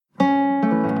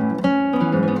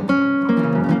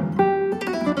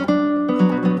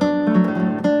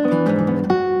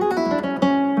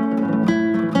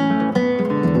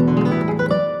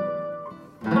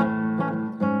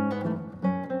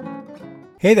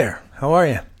Hey there, how are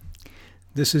you?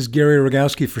 This is Gary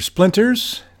Rogowski for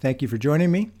Splinters. Thank you for joining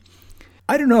me.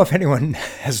 I don't know if anyone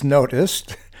has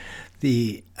noticed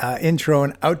the intro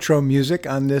and outro music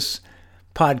on this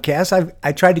podcast.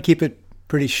 I tried to keep it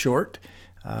pretty short.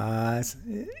 It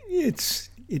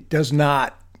does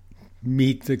not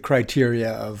meet the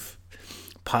criteria of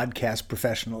podcast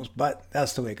professionals, but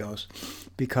that's the way it goes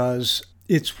because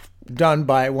it's done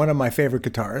by one of my favorite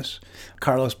guitarists,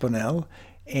 Carlos Bonnell,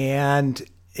 and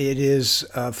it is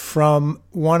from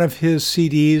one of his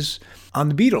CDs on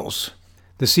the Beatles.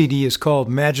 The CD is called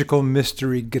Magical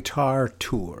Mystery Guitar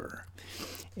Tour.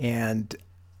 And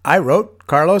I wrote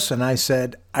Carlos and I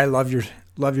said, I love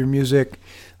your music.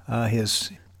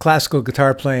 His classical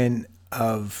guitar playing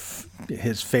of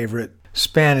his favorite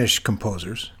Spanish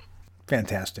composers.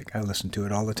 Fantastic. I listen to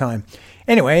it all the time.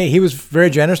 Anyway, he was very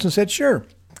generous and said, sure,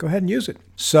 go ahead and use it.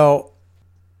 So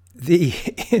the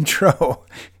intro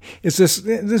is this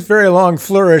very long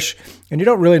flourish, and you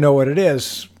don't really know what it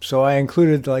is. So I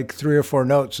included like 3 or 4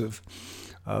 notes of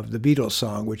the Beatles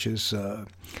song, which is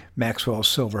Maxwell's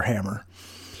Silver Hammer.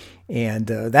 And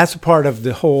that's a part of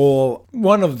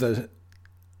one of the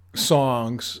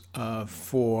songs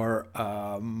for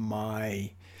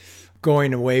my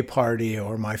going away party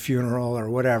or my funeral or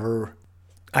whatever.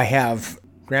 I have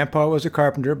Grandpa Was a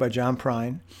Carpenter by John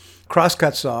Prine,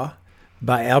 Crosscut Saw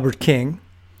by Albert King,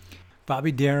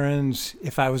 Bobby Darin's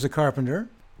If I Was a Carpenter,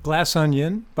 Glass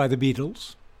Onion by the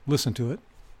Beatles. Listen to it.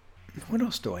 What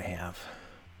else do I have?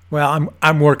 Well,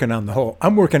 I'm working on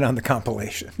the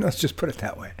compilation. Let's just put it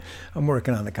that way. I'm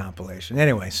working on the compilation.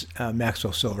 Anyways,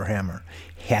 Maxwell Silver Hammer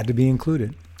had to be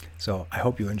included. So I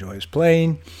hope you enjoy his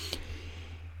playing.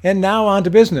 And now on to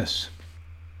business.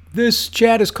 This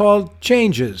chat is called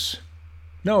Changes.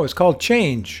 No, it's called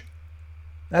Change.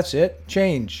 That's it,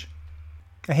 change.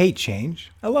 I hate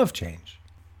change. I love change.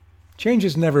 Change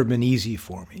has never been easy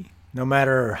for me, no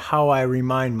matter how I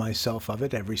remind myself of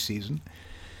it every season.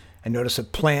 I notice a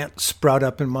plant sprout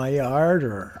up in my yard,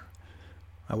 or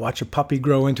I watch a puppy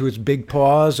grow into its big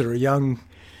paws, or a young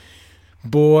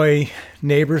boy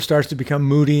neighbor starts to become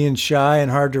moody and shy and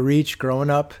hard to reach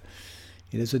growing up.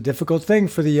 It is a difficult thing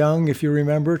for the young, if you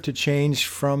remember, to change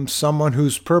from someone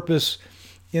whose purpose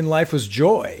in life was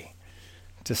joy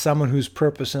to someone whose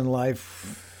purpose in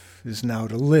life is now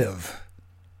to live,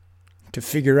 to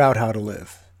figure out how to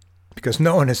live, because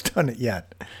no one has done it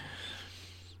yet.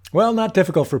 Well, not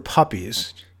difficult for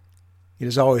puppies. It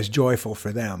is always joyful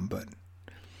for them, but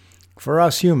for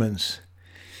us humans,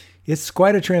 it's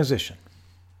quite a transition.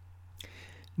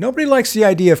 Nobody likes the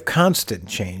idea of constant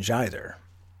change either.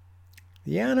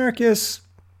 The anarchists,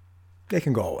 they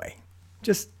can go away.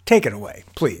 Just take it away,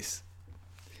 please.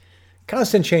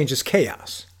 Constant change is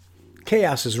chaos.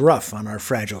 Chaos is rough on our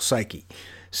fragile psyche.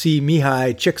 See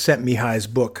Csikszentmihalyi's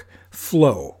book,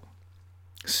 Flow.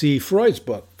 See Freud's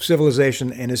book,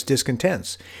 Civilization and Its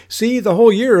Discontents. See the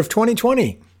whole year of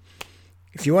 2020.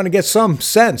 If you want to get some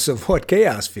sense of what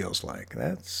chaos feels like,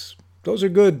 those are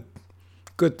good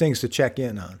things to check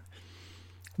in on.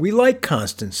 We like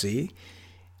constancy,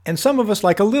 and some of us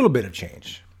like a little bit of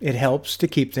change. It helps to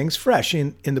keep things fresh.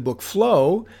 In the book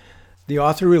Flow, the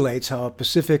author relates how a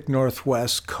Pacific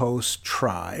Northwest coast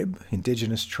tribe,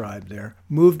 indigenous tribe there,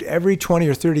 moved every 20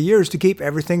 or 30 years to keep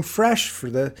everything fresh for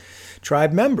the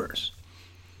tribe members.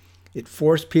 It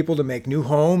forced people to make new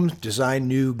homes, design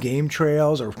new game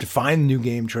trails, or to find new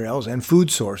game trails and food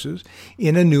sources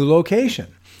in a new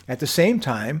location. At the same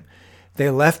time, they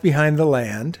left behind the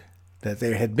land that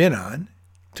they had been on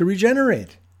to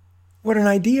regenerate. What an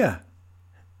idea.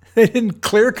 They didn't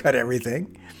clear-cut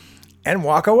everything and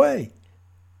walk away,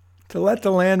 to let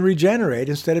the land regenerate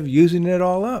instead of using it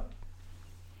all up.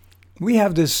 We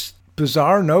have this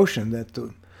bizarre notion that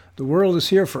the world is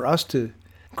here for us to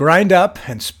grind up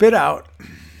and spit out,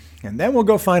 and then we'll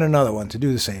go find another one to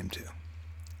do the same to.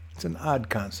 It's an odd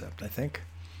concept, I think.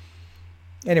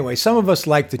 Anyway, some of us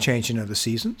like the changing of the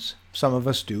seasons. Some of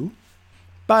us do.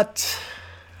 But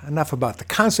enough about the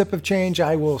concept of change.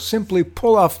 I will simply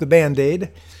pull off the Band-Aid,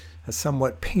 a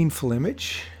somewhat painful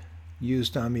image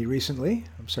used on me recently,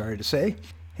 I'm sorry to say,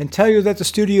 and tell you that the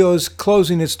studio is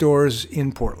closing its doors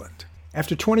in Portland.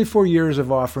 After 24 years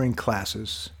of offering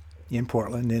classes in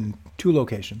Portland in 2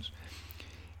 locations,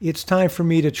 it's time for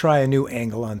me to try a new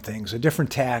angle on things, a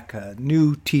different tack, a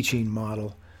new teaching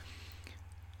model.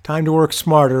 Time to work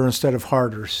smarter instead of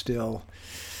harder still.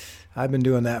 I've been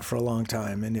doing that for a long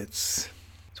time, and it's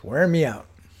wearing me out.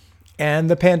 And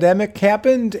the pandemic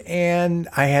happened, and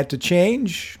I had to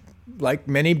change. Like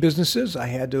many businesses, I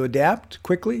had to adapt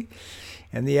quickly,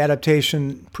 and the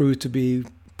adaptation proved to be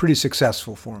pretty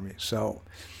successful for me. So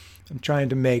I'm trying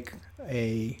to make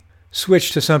a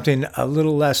switch to something a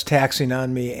little less taxing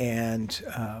on me and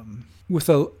with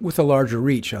a larger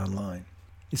reach online.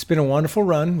 It's been a wonderful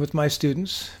run with my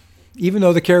students, even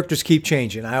though the characters keep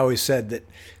changing. I always said that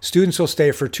students will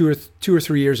stay for two or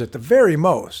 3 years at the very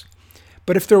most.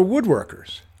 But if they're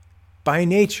woodworkers, by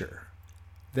nature,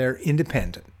 they're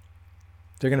independent.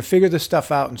 They're going to figure this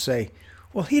stuff out and say,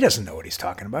 well, he doesn't know what he's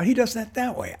talking about. He does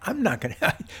that way. I'm not going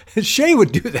to. Shay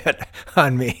would do that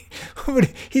on me.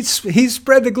 He'd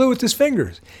spread the glue with his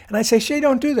fingers. And I'd say, Shay,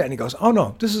 don't do that. And he goes, oh,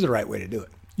 no, this is the right way to do it.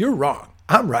 You're wrong.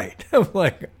 I'm right. I'm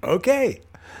like, okay,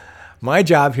 my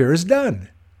job here is done,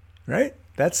 right?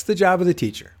 That's the job of the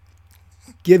teacher.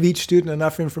 Give each student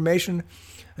enough information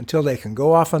until they can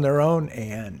go off on their own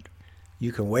and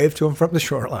you can wave to them from the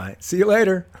shoreline. See you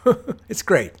later. It's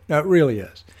great. No, it really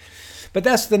is. But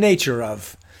that's the nature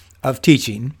of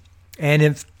teaching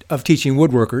and of teaching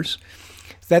woodworkers,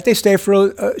 that they stay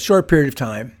for a short period of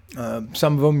time.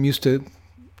 Some of them used to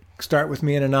start with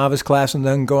me in a novice class and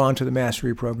then go on to the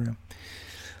mastery program.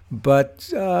 But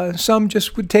some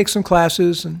just would take some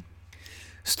classes and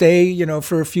stay,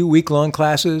 for a few week-long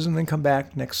classes and then come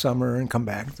back next summer and come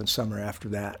back the summer after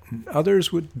that. And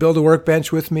others would build a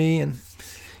workbench with me and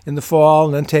in the fall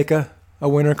and then take a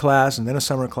winter class and then a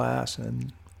summer class.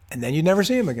 And then you'd never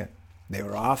see them again. They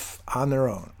were off on their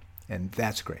own, and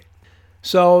that's great.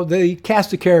 So the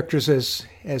cast of characters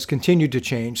has continued to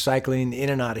change, cycling in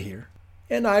and out of here.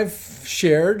 And I've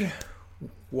shared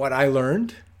what I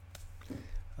learned,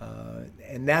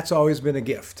 and that's always been a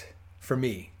gift for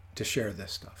me to share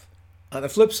this stuff. On the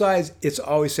flip side, it's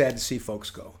always sad to see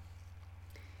folks go.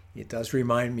 It does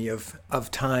remind me of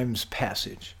time's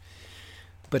passage.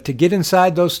 But to get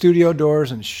inside those studio doors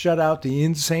and shut out the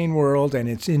insane world and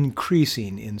its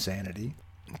increasing insanity,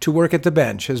 to work at the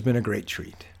bench has been a great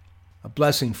treat. A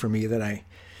blessing for me that I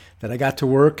got to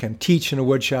work and teach in a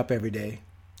wood shop every day.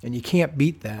 And you can't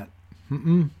beat that.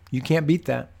 You can't beat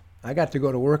that. I got to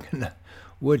go to work in the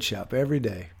wood shop every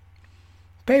day.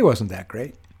 Pay wasn't that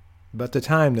great, but the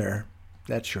time there,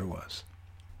 that sure was.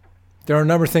 There are a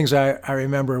number of things I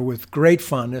remember with great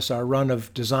fondness. Our run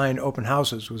of design open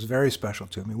houses was very special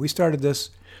to me. We started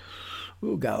this,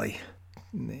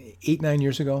 8-9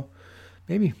 years ago.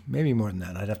 Maybe more than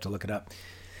that. I'd have to look it up.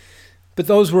 But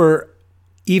those were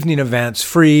evening events,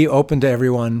 free, open to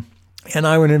everyone. And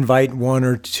I would invite 1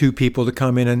 or 2 people to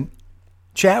come in and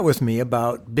chat with me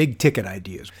about big ticket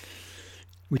ideas.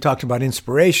 We talked about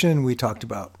inspiration. We talked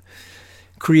about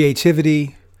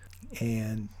creativity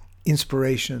and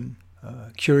inspiration,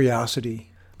 curiosity,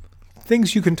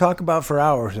 things you can talk about for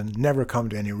hours and never come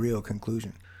to any real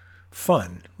conclusion.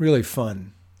 Fun, really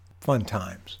fun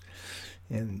times.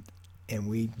 And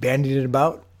we bandied it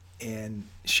about, and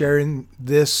sharing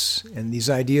this and these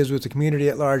ideas with the community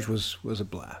at large was a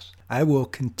blast. I will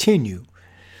continue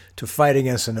to fight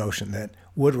against the notion that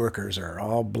woodworkers are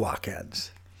all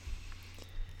blockheads.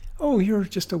 Oh, you're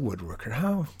just a woodworker.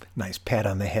 How nice pat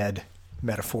on the head,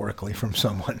 metaphorically, from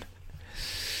someone.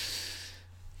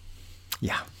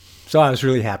 Yeah. So I was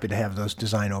really happy to have those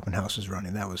design open houses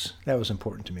running. That was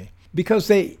important to me because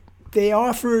they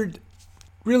offered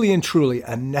really and truly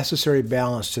a necessary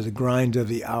balance to the grind of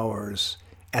the hours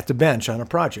at the bench on a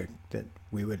project that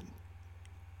we would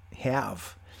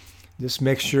have. This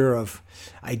mixture of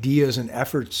ideas and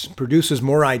efforts produces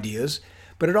more ideas,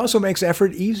 but it also makes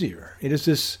effort easier. It is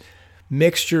this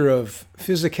mixture of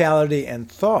physicality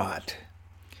and thought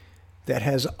that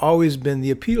has always been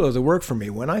the appeal of the work for me.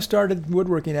 When I started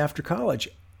woodworking after college,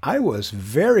 I was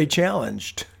very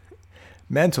challenged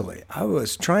mentally. I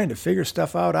was trying to figure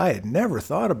stuff out I had never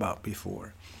thought about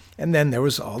before. And then there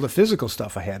was all the physical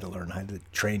stuff I had to learn. I had to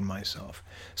train myself.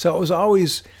 So it was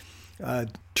always a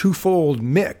twofold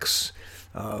mix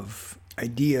of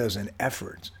ideas and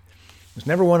efforts. It was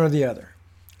never one or the other.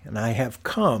 And I have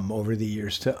come over the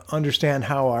years to understand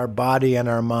how our body and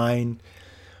our mind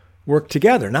work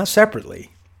together, not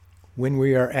separately, when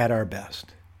we are at our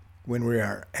best. When we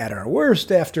are at our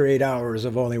worst after 8 hours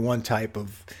of only one type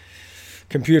of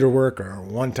computer work or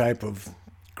one type of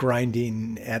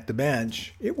grinding at the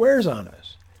bench, it wears on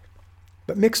us.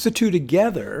 But mix the two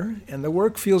together and the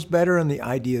work feels better and the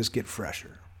ideas get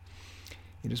fresher.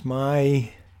 It is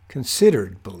my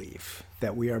considered belief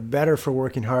that we are better for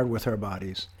working hard with our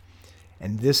bodies,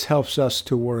 and this helps us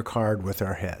to work hard with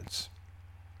our heads.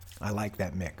 I like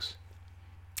that mix.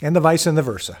 And the vice and the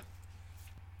versa.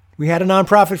 We had a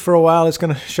nonprofit for a while. It's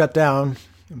going to shut down,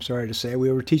 I'm sorry to say.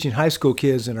 We were teaching high school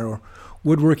kids in our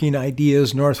Woodworking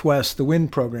Ideas Northwest, the WIN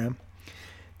program.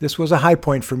 This was a high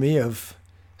point for me of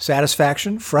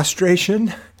satisfaction,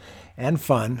 frustration, and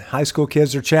fun. High school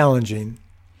kids are challenging.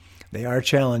 They are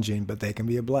challenging, but they can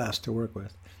be a blast to work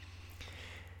with.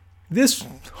 This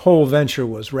whole venture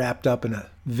was wrapped up in a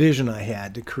vision I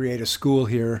had to create a school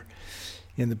here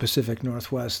in the Pacific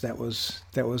Northwest that was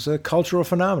a cultural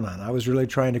phenomenon. I was really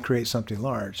trying to create something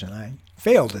large, and I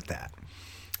failed at that.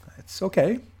 It's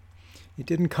okay. It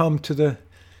didn't come to the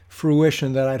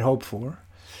fruition that I'd hoped for.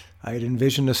 I had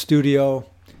envisioned a studio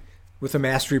with a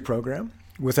mastery program,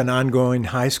 with an ongoing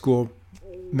high school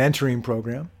mentoring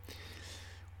program.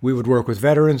 We would work with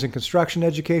veterans in construction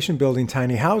education, building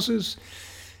tiny houses,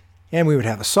 and we would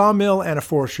have a sawmill and a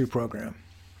forestry program,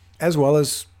 as well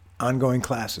as ongoing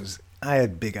classes. I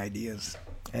had big ideas.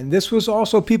 And this was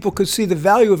also, people could see the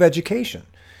value of education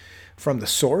from the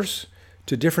source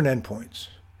to different endpoints.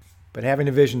 But having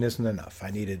a vision isn't enough.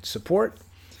 I needed support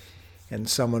and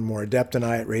someone more adept than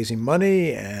I at raising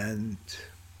money, and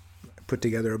put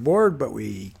together a board, but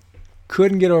we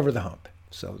couldn't get over the hump.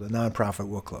 So the nonprofit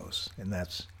will close, and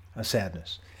that's a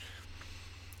sadness.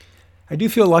 I do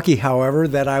feel lucky, however,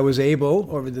 that I was able,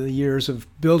 over the years of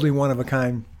building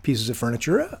one-of-a-kind pieces of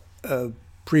furniture,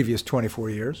 previous 24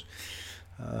 years,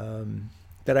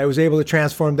 that I was able to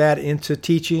transform that into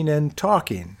teaching and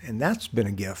talking, and that's been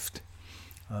a gift.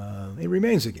 It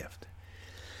remains a gift.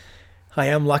 I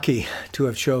am lucky to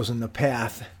have chosen the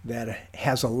path that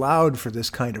has allowed for this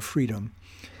kind of freedom.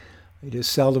 It is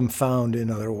seldom found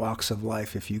in other walks of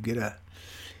life. If you get a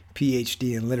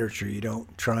PhD in literature, you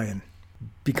don't try and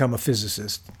become a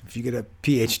physicist. If you get a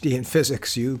PhD in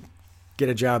physics, you get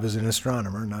a job as an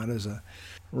astronomer, not as a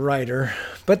writer.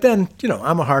 But then,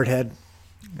 I'm a hardhead.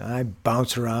 I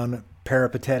bounce around,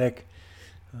 peripatetic,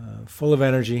 full of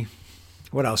energy.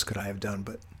 What else could I have done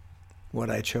but what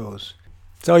I chose?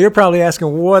 So you're probably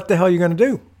asking, what the hell are you going to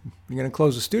do? You're going to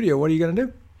close the studio. What are you going to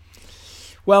do?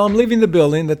 Well, I'm leaving the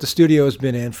building that the studio has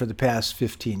been in for the past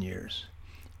 15 years.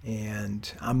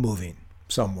 And I'm moving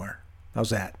somewhere.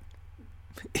 How's that?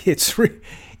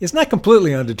 It's not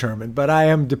completely undetermined, but I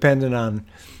am dependent on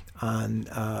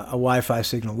a Wi-Fi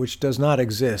signal, which does not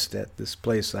exist at this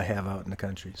place I have out in the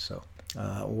country. So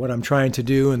what I'm trying to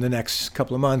do in the next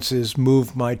couple of months is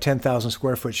move my 10,000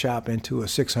 square foot shop into a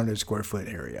 600 square foot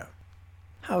area.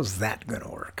 How's that going to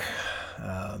work?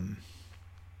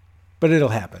 But it'll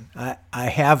happen. I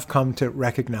have come to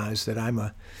recognize that I'm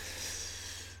a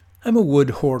wood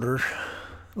hoarder,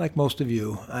 like most of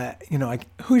you.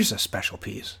 Here's a special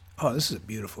piece. Oh, this is a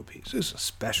beautiful piece. This is a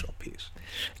special piece.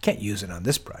 I can't use it on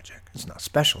this project. It's not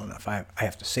special enough. I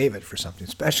have to save it for something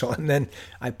special. And then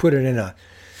I put it in a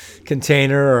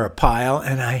container or a pile,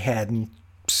 and I hadn't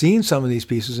seen some of these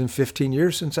pieces in 15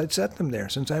 years since I'd set them there,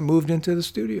 since I moved into the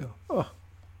studio. Oh,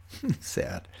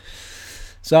 sad.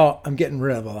 So I'm getting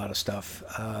rid of a lot of stuff.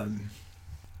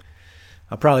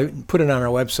 I'll probably put it on our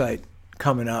website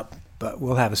coming up, but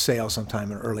we'll have a sale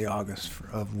sometime in early August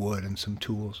of wood and some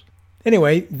tools.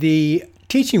 Anyway, the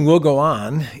teaching will go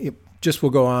on. It just will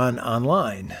go on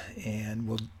online, and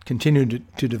we'll continue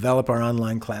to develop our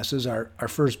online classes. Our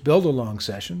first build-along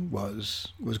session was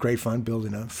great fun,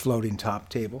 building a floating top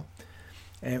table.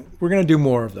 And we're going to do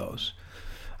more of those.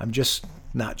 I'm just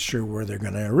not sure where they're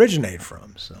going to originate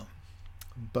from.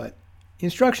 But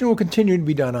instruction will continue to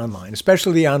be done online,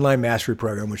 especially the online mastery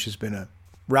program, which has been a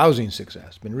rousing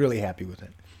success. Been really happy with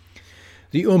it.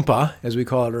 The Oompa, as we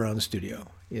call it around the studio,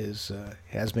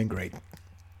 has been great.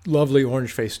 Lovely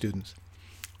orange-faced students.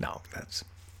 No,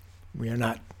 we are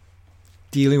not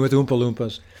dealing with Oompa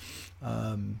Loompas,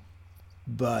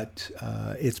 but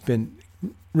it's been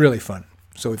really fun.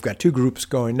 So we've got 2 groups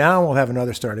going now. We'll have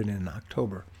another started in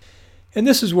October. And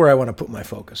this is where I want to put my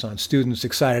focus, on students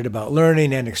excited about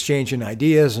learning and exchanging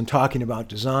ideas and talking about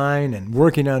design and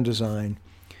working on design,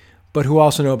 but who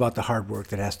also know about the hard work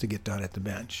that has to get done at the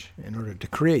bench in order to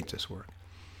create this work.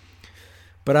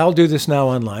 But I'll do this now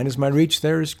online as my reach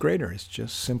there is greater. It's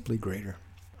just simply greater.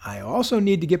 I also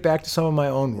need to get back to some of my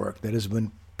own work that has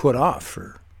been put off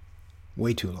for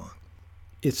way too long.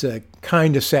 It's a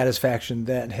kind of satisfaction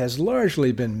that has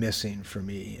largely been missing for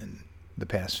me in the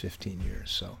past 15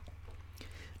 years. So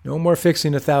no more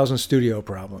fixing 1,000 studio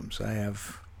problems.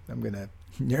 I'm going to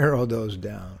narrow those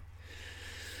down.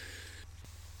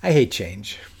 I hate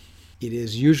change. It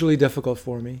is usually difficult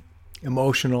for me,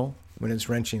 emotional when it's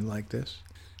wrenching like this.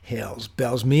 Hell's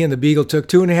bells. Me and the Beagle took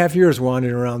 2.5 years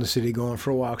wandering around the city, going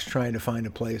for walks, trying to find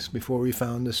a place before we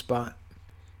found this spot.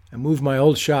 I moved my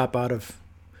old shop out of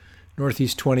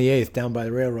Northeast 28th down by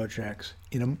the railroad tracks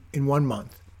in 1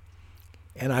 month.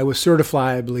 And I was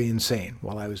certifiably insane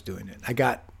while I was doing it. I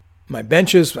got my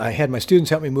benches. I had my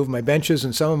students help me move my benches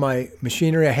and some of my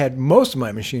machinery. I had most of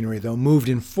my machinery, though, moved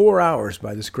in 4 hours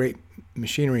by this great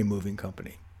machinery moving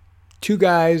company. 2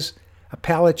 guys, a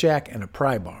pallet jack, and a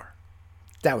pry bar.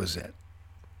 That was it.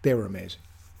 They were amazing.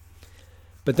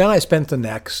 But then I spent the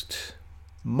next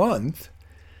month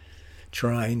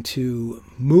trying to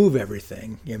move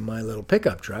everything in my little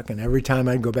pickup truck. And every time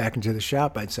I'd go back into the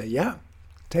shop, I'd say, yeah,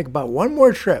 take about one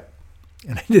more trip.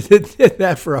 And I did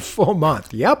that for a full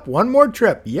month. Yep, one more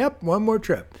trip. Yep, one more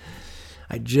trip.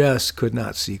 I just could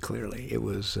not see clearly. It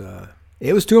was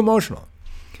too emotional.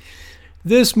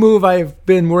 This move I've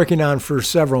been working on for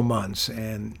several months,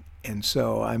 and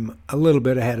so I'm a little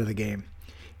bit ahead of the game,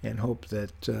 and hope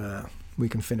that we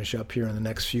can finish up here in the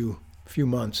next few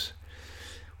months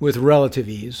with relative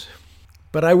ease.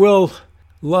 But I will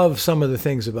love some of the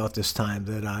things about this time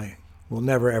that I will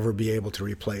never ever be able to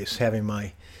replace. Having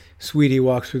my sweetie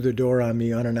walk through the door on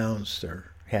me unannounced, or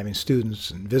having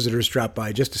students and visitors drop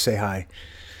by just to say hi.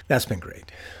 That's been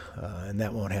great, and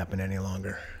that won't happen any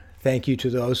longer. Thank you to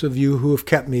those of you who have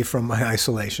kept me from my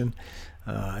isolation.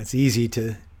 It's easy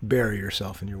to bury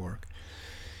yourself in your work,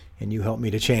 and you help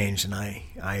me to change, and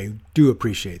I do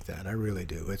appreciate that. I really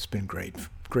do. It's been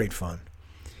great fun,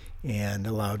 and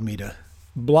allowed me to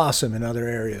blossom in other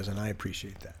areas, and I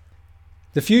appreciate that.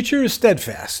 The future is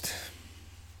steadfast.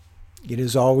 It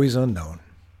is always unknown.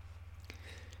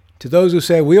 To those who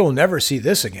say, we will never see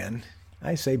this again,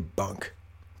 I say bunk,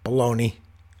 baloney.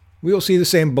 We will see the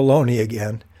same baloney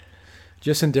again,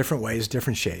 just in different ways,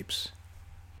 different shapes.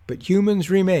 But humans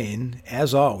remain,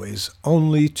 as always,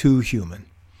 only too human.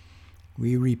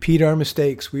 We repeat our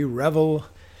mistakes. We revel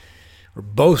or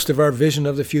boast of our vision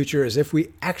of the future as if we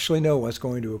actually know what's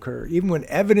going to occur, even when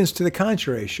evidence to the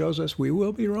contrary shows us we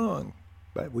will be wrong.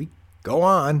 But we go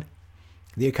on.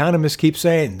 The economists keep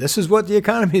saying, this is what the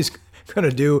economy is going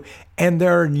to do, and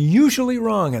they're usually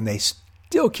wrong, and they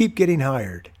still keep getting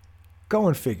hired. Go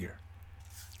and figure.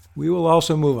 We will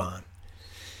also move on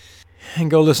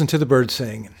and go listen to the birds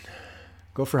sing, and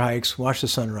go for hikes, watch the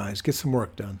sunrise, get some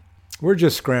work done. We're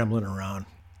just scrambling around,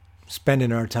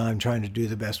 spending our time trying to do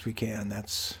the best we can.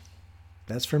 That's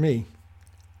for me.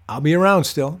 I'll be around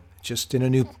still, just in a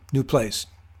new place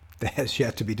that has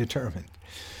yet to be determined.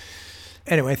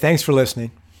 Anyway, thanks for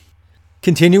listening.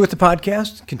 Continue with the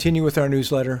podcast, continue with our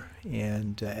newsletter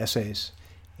and essays.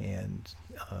 And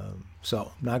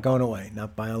so, not going away,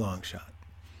 not by a long shot.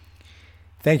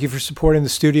 Thank you for supporting the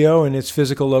studio and its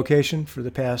physical location for the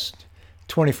past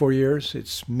 24 years.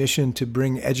 Its mission to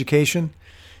bring education,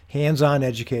 hands-on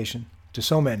education, to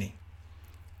so many.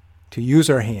 To use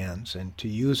our hands and to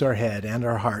use our head and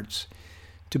our hearts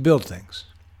to build things.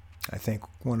 I think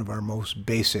one of our most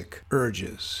basic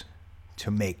urges to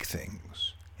make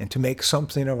things and to make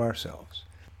something of ourselves.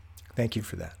 Thank you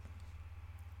for that.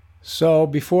 So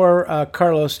before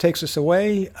Carlos takes us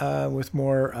away with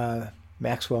more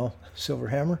Maxwell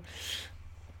Silverhammer,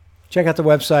 check out the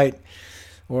website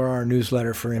or our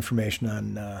newsletter for information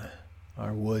on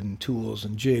our wood and tools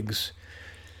and jigs.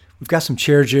 We've got some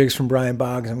chair jigs from Brian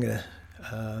Boggs. I'm going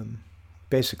to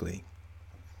basically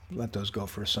let those go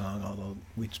for a song, although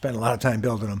we spent a lot of time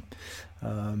building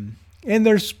them. And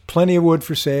there's plenty of wood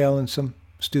for sale and some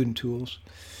student tools.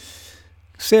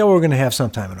 Sale we're going to have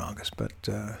sometime in August, but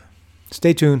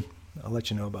stay tuned. I'll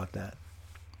let you know about that.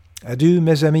 Adieu,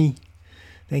 mes amis.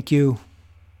 Thank you.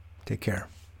 Take care.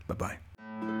 Bye-bye.